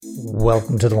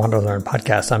Welcome to the Want to Learn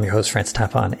podcast. I'm your host, Francis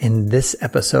Tapon. In this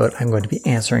episode, I'm going to be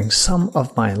answering some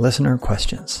of my listener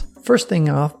questions. First thing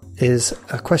off is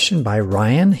a question by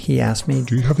Ryan. He asked me,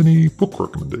 do you have any book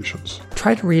recommendations?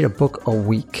 Try to read a book a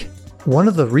week. One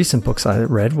of the recent books I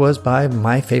read was by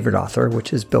my favorite author,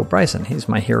 which is Bill Bryson. He's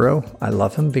my hero. I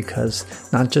love him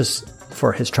because not just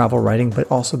for his travel writing, but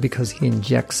also because he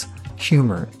injects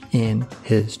humor in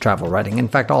his travel writing. In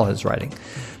fact, all his writing.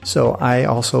 So I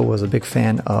also was a big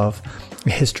fan of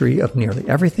History of Nearly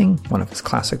Everything, one of his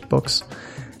classic books.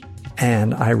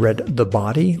 And I read The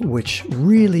Body, which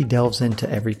really delves into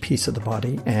every piece of the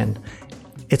body. And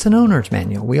it's an owner's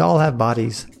manual. We all have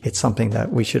bodies. It's something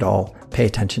that we should all pay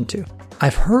attention to.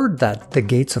 I've heard that The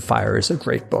Gates of Fire is a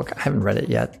great book. I haven't read it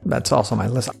yet. That's also on my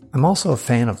list. I'm also a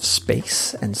fan of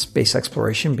space and space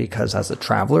exploration because as a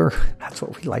traveler, that's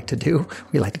what we like to do.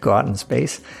 We like to go out in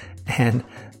space. And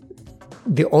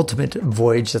the ultimate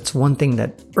voyage, that's one thing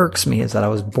that irks me, is that I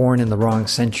was born in the wrong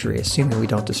century, assuming we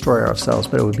don't destroy ourselves.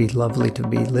 But it would be lovely to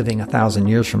be living 1,000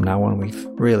 years from now when we've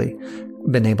really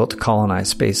been able to colonize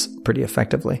space pretty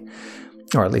effectively,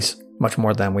 or at least much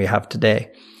more than we have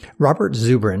today. Robert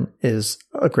Zubrin is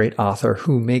a great author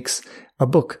who makes a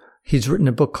book. He's written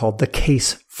a book called The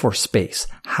Case for Space,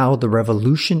 How the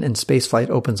Revolution in Spaceflight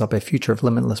Opens Up a Future of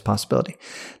Limitless Possibility.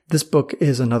 This book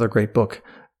is another great book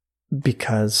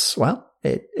because, well,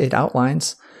 it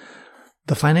outlines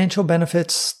the financial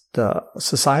benefits, the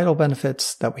societal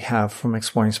benefits that we have from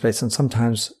exploring space, and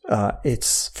sometimes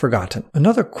it's forgotten.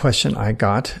 Another question I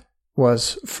got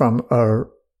was from a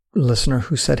listener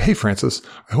who said, "Hey Francis,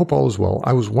 I hope all is well.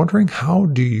 I was wondering, how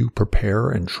do you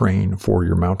prepare and train for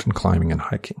your mountain climbing and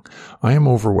hiking? I am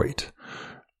overweight.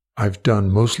 I've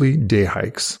done mostly day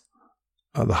hikes.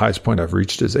 The highest point I've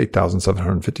reached is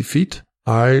 8,750 feet.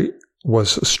 I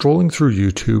was strolling through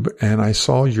YouTube and I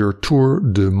saw your Tour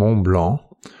de Mont Blanc,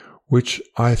 which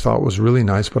I thought was really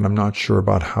nice, but I'm not sure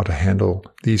about how to handle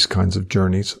these kinds of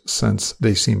journeys since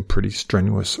they seem pretty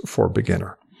strenuous for a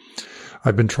beginner.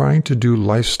 I've been trying to do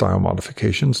lifestyle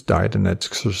modifications, diet and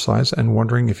exercise, and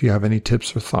wondering if you have any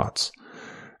tips or thoughts.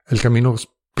 El Camino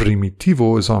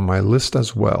Primitivo is on my list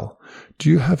as well. Do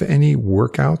you have any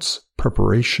workouts,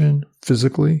 preparation,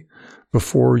 physically,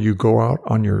 before you go out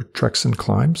on your treks and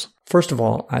climbs?" First of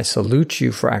all, I salute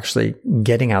you for actually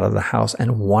getting out of the house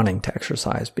and wanting to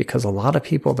exercise, because a lot of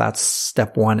people, that's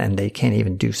step one, and they can't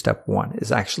even do step one,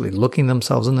 is actually looking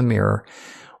themselves in the mirror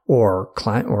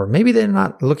or maybe they're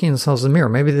not looking themselves in the mirror.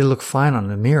 Maybe they look fine on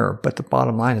the mirror, but the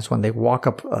bottom line is when they walk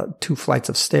up 2 flights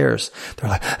of stairs, they're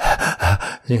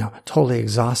like, totally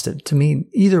exhausted. To me,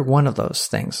 either one of those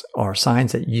things are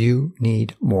signs that you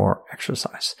need more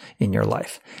exercise in your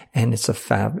life. And it's a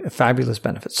fabulous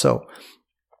benefit. So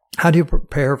how do you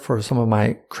prepare for some of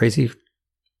my crazy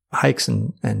hikes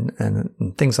and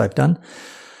things I've done?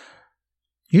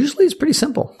 Usually it's pretty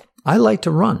simple. I like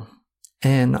to run.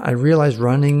 And I realize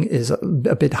running is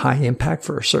a bit high impact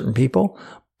for certain people,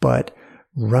 but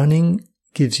running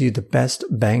gives you the best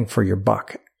bang for your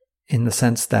buck in the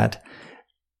sense that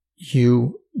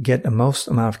you get the most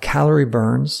amount of calorie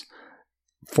burns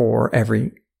for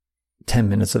every 10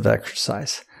 minutes of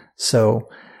exercise. So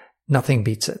nothing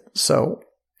beats it. So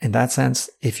in that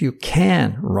sense, if you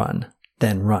can run,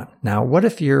 then run. Now, what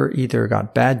if you're either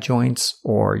got bad joints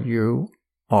or you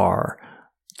are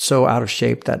so out of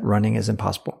shape that running is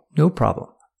impossible? No problem.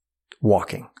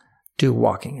 Walking. Do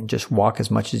walking and just walk as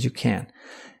much as you can.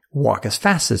 Walk as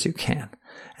fast as you can.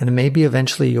 And then maybe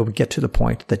eventually you'll get to the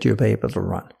point that you'll be able to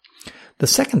run. The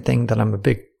second thing that I'm a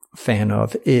big fan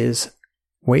of is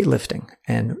weightlifting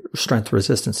and strength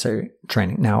resistance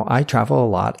training. Now, I travel a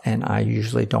lot and I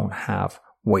usually don't have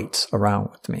weights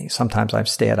around with me. Sometimes I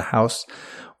stay at a house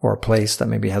or a place that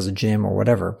maybe has a gym or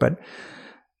whatever, but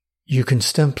you can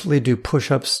simply do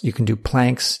push-ups, you can do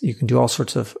planks, you can do all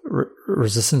sorts of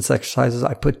resistance exercises.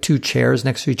 I put 2 chairs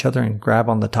next to each other and grab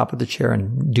on the top of the chair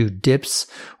and do dips,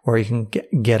 or you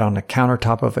can get on the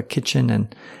countertop of a kitchen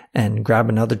and grab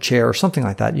another chair or something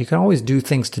like that. You can always do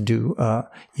things to do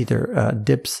either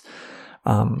dips,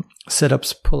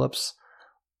 sit-ups, pull-ups.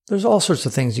 There's all sorts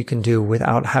of things you can do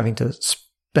without having to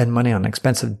spend money on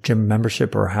expensive gym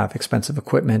membership or have expensive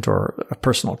equipment or a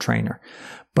personal trainer.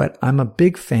 But I'm a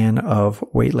big fan of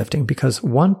weightlifting because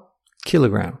 1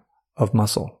 kilogram of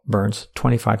muscle burns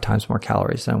 25 times more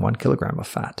calories than 1 kilogram of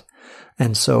fat.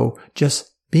 And so just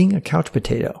being a couch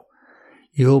potato,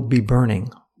 you'll be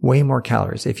burning way more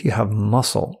calories if you have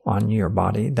muscle on your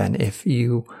body than if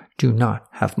you do not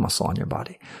have muscle on your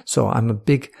body. So I'm a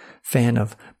big fan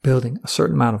of building a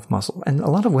certain amount of muscle. And a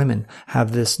lot of women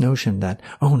have this notion that,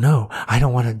 oh no, I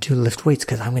don't want to lift weights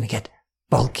because I'm going to get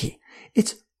bulky.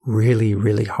 It's really,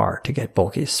 really hard to get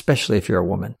bulky, especially if you're a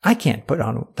woman. I can't put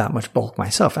on that much bulk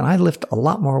myself, and I lift a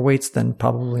lot more weights than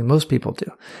probably most people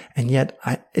do. And yet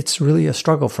it's really a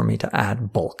struggle for me to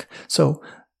add bulk. So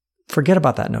forget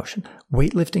about that notion.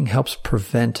 Weightlifting helps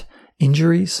prevent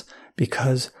injuries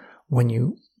because when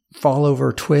you fall over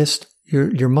or twist,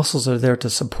 your muscles are there to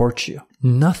support you.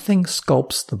 Nothing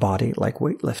sculpts the body like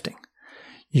weightlifting.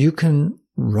 You can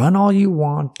run all you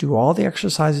want, do all the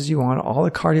exercises you want, all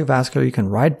the cardiovascular, you can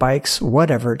ride bikes,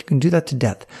 whatever. You can do that to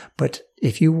death. But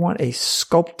if you want a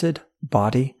sculpted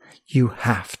body, you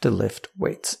have to lift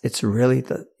weights. It's really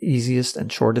the easiest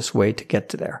and shortest way to get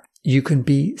to there. You can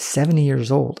be 70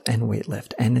 years old and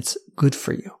weightlift, and it's good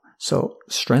for you. So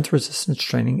strength resistance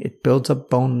training, it builds up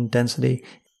bone density.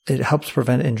 It helps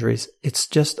prevent injuries. It's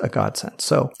just a godsend.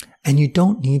 And you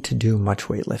don't need to do much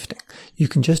weightlifting. You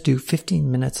can just do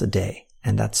 15 minutes a day,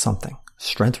 and that's something.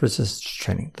 Strength resistance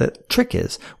training. The trick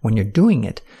is when you're doing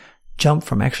it, jump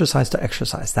from exercise to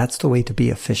exercise. That's the way to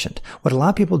be efficient. What a lot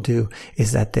of people do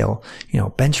is that they'll,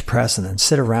 bench press and then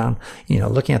sit around,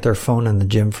 looking at their phone in the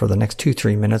gym for the next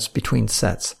 2-3 minutes between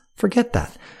sets. Forget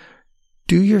that.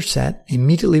 Do your set,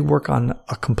 immediately work on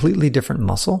a completely different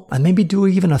muscle, and maybe do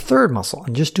even a third muscle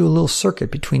and just do a little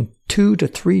circuit between 2 to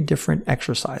 3 different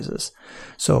exercises.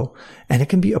 And it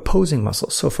can be opposing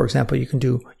muscles. So for example, you can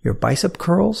do your bicep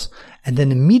curls and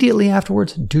then immediately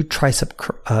afterwards do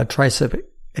tricep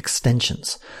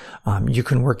extensions. You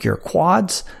can work your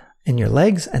quads and your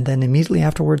legs and then immediately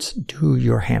afterwards do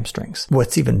your hamstrings.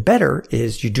 What's even better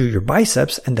is you do your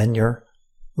biceps and then your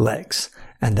legs.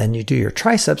 And then you do your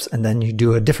triceps, and then you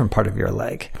do a different part of your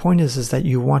leg. The point is that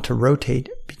you want to rotate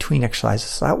between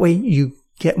exercises. So that way you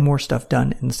get more stuff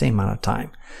done in the same amount of time.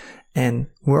 And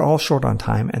we're all short on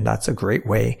time, and that's a great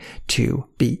way to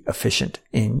be efficient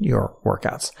in your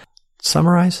workouts.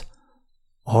 Summarize,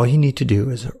 all you need to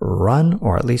do is run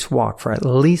or at least walk for at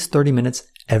least 30 minutes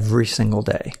every single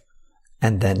day.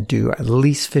 And then do at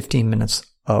least 15 minutes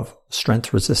of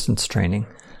strength resistance training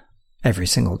every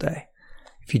single day.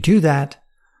 If you do that,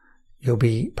 you'll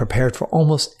be prepared for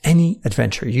almost any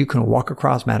adventure. You can walk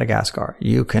across Madagascar.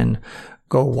 You can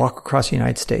go walk across the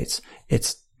United States.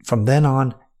 It's from then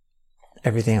on,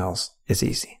 everything else is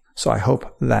easy. So I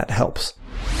hope that helps.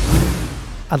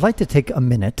 I'd like to take a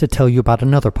minute to tell you about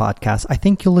another podcast I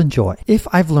think you'll enjoy. If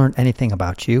I've learned anything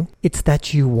about you, it's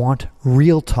that you want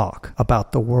real talk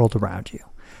about the world around you.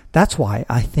 That's why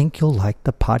I think you'll like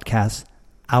the podcast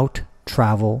Out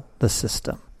Travel the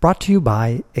System, brought to you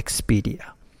by Expedia.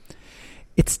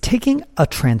 It's taking a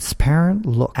transparent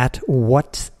look at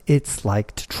what it's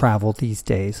like to travel these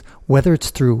days, whether it's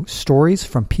through stories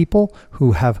from people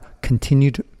who have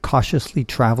continued cautiously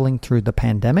traveling through the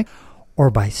pandemic, or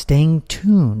by staying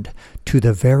tuned to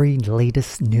the very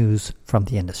latest news from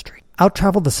the industry. Out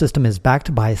Travel the System is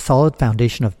backed by a solid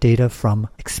foundation of data from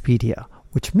Expedia,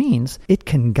 which means it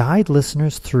can guide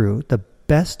listeners through the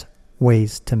best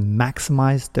ways to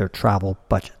maximize their travel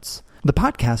budgets. The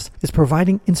podcast is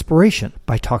providing inspiration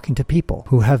by talking to people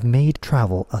who have made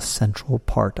travel a central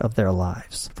part of their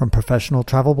lives, from professional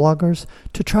travel bloggers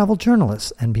to travel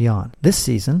journalists and beyond. This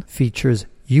season features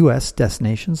U.S.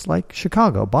 destinations like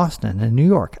Chicago, Boston, and New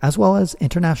York, as well as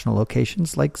international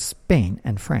locations like Spain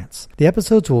and France. The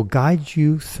episodes will guide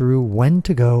you through when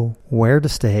to go, where to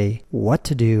stay, what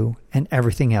to do, and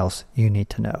everything else you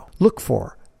need to know. Look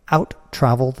for Out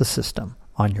Travel the System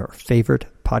on your favorite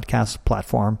podcast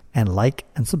platform and like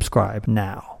and subscribe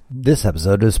now. This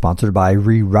episode is sponsored by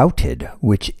Rerouted,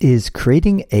 which is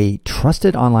creating a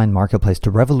trusted online marketplace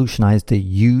to revolutionize the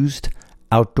used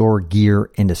outdoor gear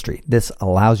industry. This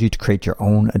allows you to create your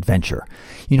own adventure.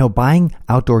 Buying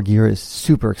outdoor gear is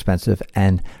super expensive,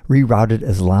 and Rerouted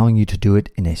is allowing you to do it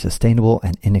in a sustainable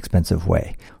and inexpensive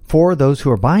way. For those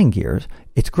who are buying gears,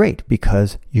 it's great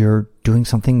because you're doing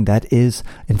something that is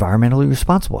environmentally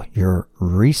responsible. You're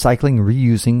recycling,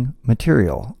 reusing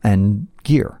material and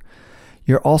gear.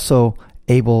 You're also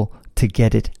able to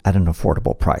get it at an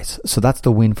affordable price. So that's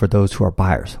the win for those who are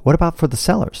buyers. What about for the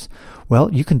sellers?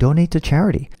 Well, you can donate to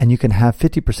charity, and you can have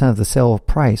 50% of the sale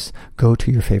price go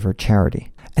to your favorite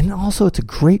charity. And also, it's a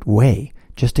great way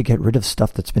just to get rid of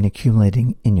stuff that's been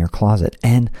accumulating in your closet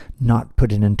and not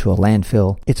put it into a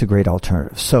landfill. It's a great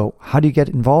alternative. So how do you get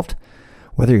involved?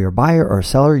 Whether you're a buyer or a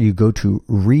seller, you go to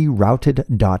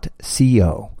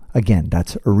rerouted.co. Again,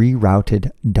 that's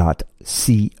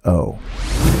rerouted.co.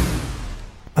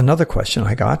 Another question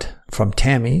I got from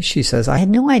Tammy. She says, I had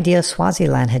no idea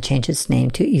Swaziland had changed its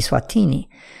name to Eswatini.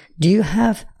 Do you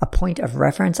have a point of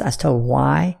reference as to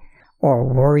why, or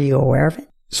were you aware of it?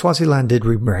 Swaziland did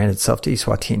rebrand itself to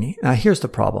Eswatini. Now, here's the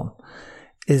problem.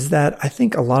 is that I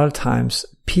think a lot of times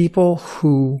people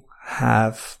who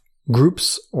have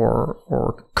groups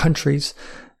or countries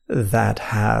that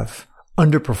have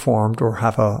underperformed or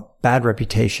have a bad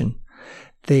reputation,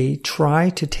 they try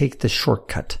to take the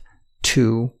shortcut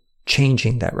to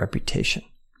changing that reputation.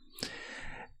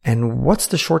 And what's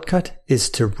the shortcut? Is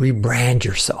to rebrand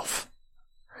yourself.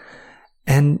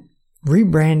 And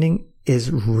rebranding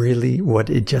is really what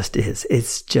it just is.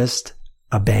 It's just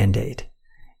a Band-Aid.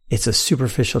 It's a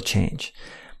superficial change.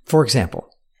 For example,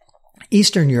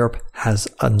 Eastern Europe has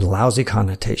a lousy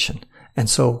connotation. And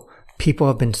so people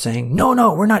have been saying, no,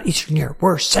 we're not Eastern Europe.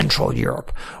 We're Central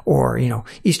Europe. Or,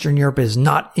 Eastern Europe is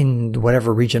not in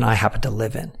whatever region I happen to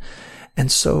live in.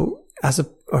 And so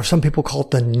or some people call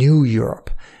it the New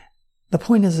Europe. The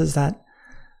point is that,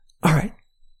 all right,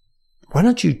 why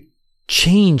don't you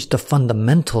change the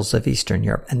fundamentals of Eastern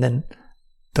Europe, and then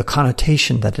the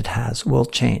connotation that it has will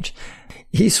change.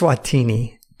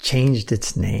 Eswatini changed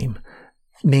its name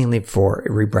mainly for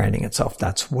rebranding itself.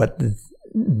 That's what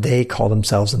they call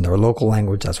themselves in their local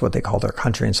language. That's what they call their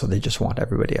country. And so they just want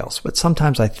everybody else. But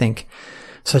sometimes I think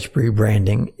such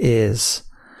rebranding is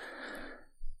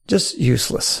just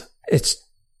useless.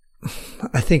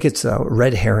 I think it's a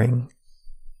red herring.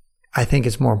 I think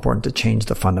it's more important to change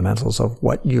the fundamentals of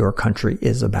what your country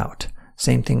is about.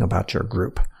 Same thing about your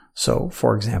group. So,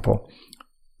 for example,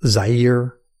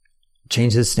 Zaire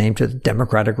changed its name to the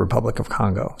Democratic Republic of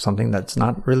Congo, something that's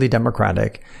not really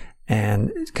democratic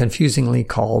and confusingly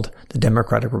called the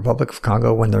Democratic Republic of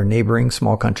Congo when their neighboring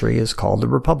small country is called the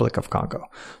Republic of Congo.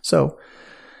 So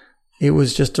it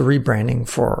was just a rebranding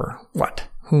for what?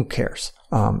 Who cares?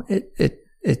 It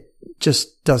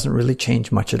just doesn't really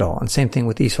change much at all. And same thing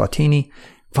with Eswatini.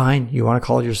 Fine, you want to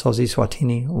call yourselves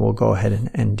Eswatini, we'll go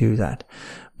ahead and do that.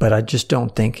 But I just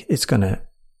don't think it's going to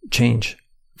change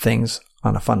things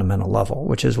on a fundamental level,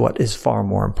 which is what is far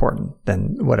more important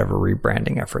than whatever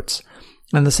rebranding efforts.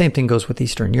 And the same thing goes with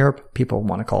Eastern Europe. People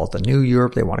want to call it the New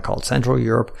Europe. They want to call it Central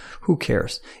Europe. Who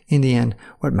cares? In the end,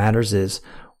 what matters is,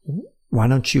 why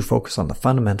don't you focus on the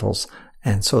fundamentals,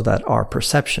 and so that our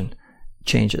perception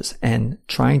changes. And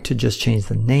trying to just change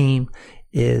the name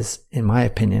is, in my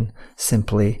opinion,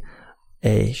 simply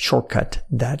a shortcut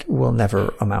that will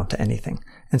never amount to anything.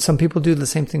 And some people do the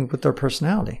same thing with their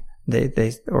personality.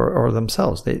 Or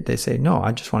themselves. They say, no,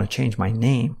 I just want to change my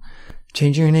name.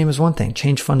 Changing your name is one thing.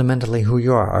 Change fundamentally who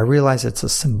you are. I realize it's a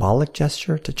symbolic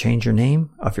gesture to change your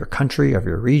name, of your country, of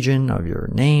your region, of your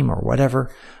name, or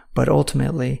whatever. But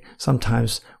ultimately,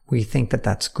 sometimes we think that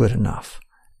that's good enough.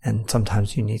 And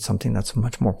sometimes you need something that's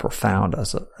much more profound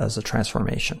as a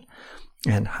transformation.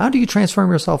 And how do you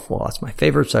transform yourself? Well, that's my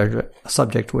favorite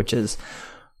subject, which is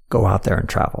go out there and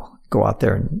travel. Go out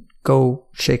there and go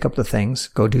shake up the things.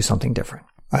 Go do something different.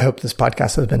 I hope this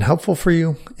podcast has been helpful for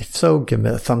you. If so, give me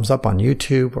a thumbs up on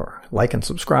YouTube, or like and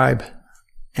subscribe,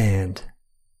 and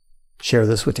share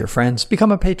this with your friends.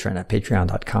 Become a patron at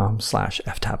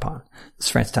patreon.com/ftapon. This is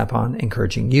France Tapon,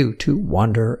 encouraging you to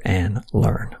wander and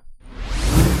learn.